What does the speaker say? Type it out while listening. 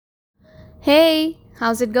Hey,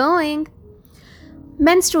 how's it going?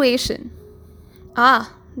 Menstruation.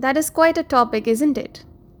 That is quite a topic, isn't it?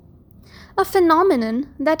 A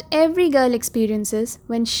phenomenon that every girl experiences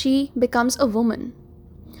when she becomes a woman.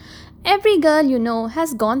 Every girl you know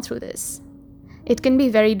has gone through this. It can be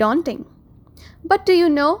very daunting. But do you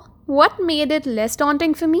know what made it less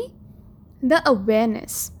daunting for me? The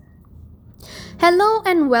awareness. Hello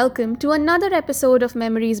and welcome to another episode of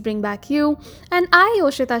Memories Bring Back You, and I,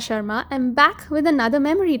 Yoshita Sharma, am back with another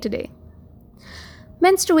memory today.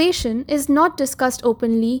 Menstruation is not discussed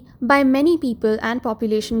openly by many people and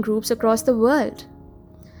population groups across the world.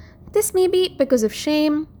 This may be because of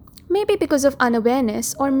shame, maybe because of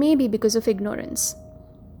unawareness, or maybe because of ignorance.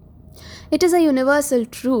 It is a universal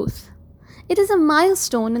truth. It is a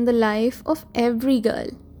milestone in the life of every girl.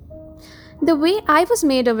 The way I was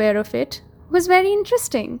made aware of it was very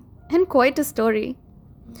interesting and quite a story.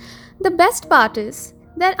 The best part is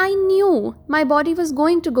that I knew my body was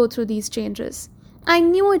going to go through these changes. I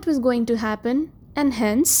knew it was going to happen, and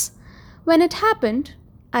hence, when it happened,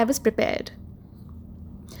 I was prepared.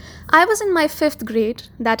 I was in my 5th grade,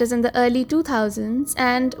 that is in the early 2000s,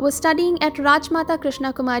 and was studying at Rajmata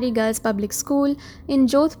Krishna Kumari Girls Public School in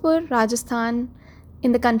Jodhpur, Rajasthan,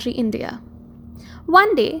 in the country India.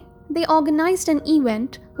 One day, they organized an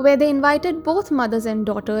event where they invited both mothers and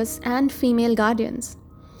daughters and female guardians.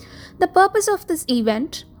 The purpose of this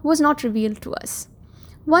event was not revealed to us.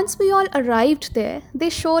 Once we all arrived there, they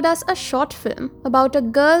showed us a short film about a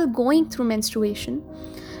girl going through menstruation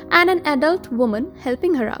and an adult woman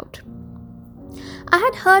helping her out. I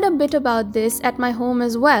had heard a bit about this at my home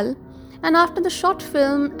as well, and after the short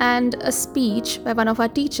film and a speech by one of our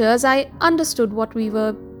teachers, I understood what we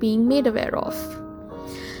were being made aware of.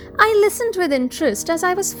 I listened with interest as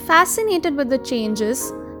I was fascinated with the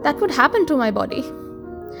changes that would happen to my body.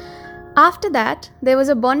 After that, there was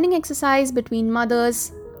a bonding exercise between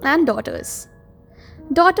mothers and daughters.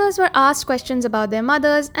 Daughters were asked questions about their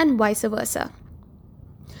mothers and vice versa.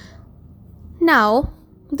 Now,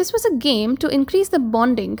 this was a game to increase the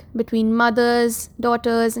bonding between mothers,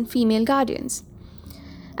 daughters, and female guardians.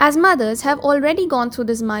 As mothers have already gone through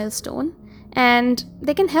this milestone, and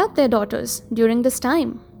they can help their daughters during this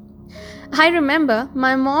time. I remember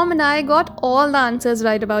my mom and I got all the answers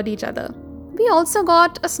right about each other. We also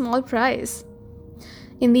got a small prize.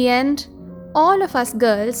 In the end, all of us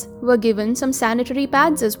girls were given some sanitary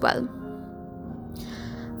pads as well.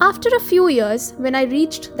 After a few years, when I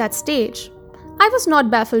reached that stage, I was not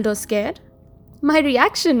baffled or scared. My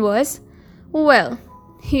reaction was, well,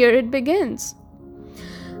 here it begins.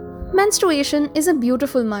 Menstruation is a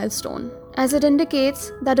beautiful milestone, as it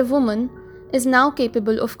indicates that a woman is now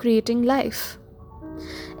capable of creating life.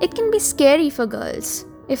 It can be scary for girls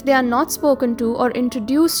if they are not spoken to or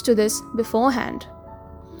introduced to this beforehand.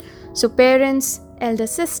 So parents, elder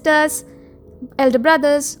sisters, elder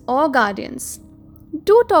brothers, or guardians,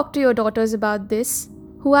 do talk to your daughters about this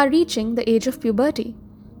who are reaching the age of puberty.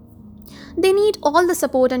 They need all the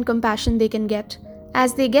support and compassion they can get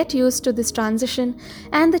as they get used to this transition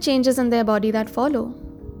and the changes in their body that follow.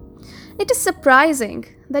 It is surprising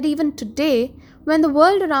that even today, when the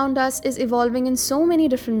world around us is evolving in so many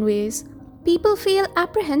different ways, people feel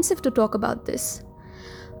apprehensive to talk about this.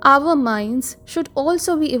 Our minds should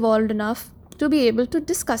also be evolved enough to be able to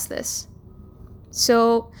discuss this.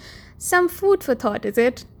 So, some food for thought, is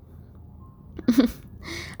it?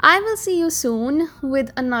 I will see you soon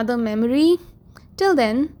with another memory. Till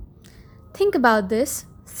then, think about this,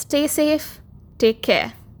 stay safe, take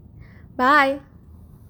care. Bye.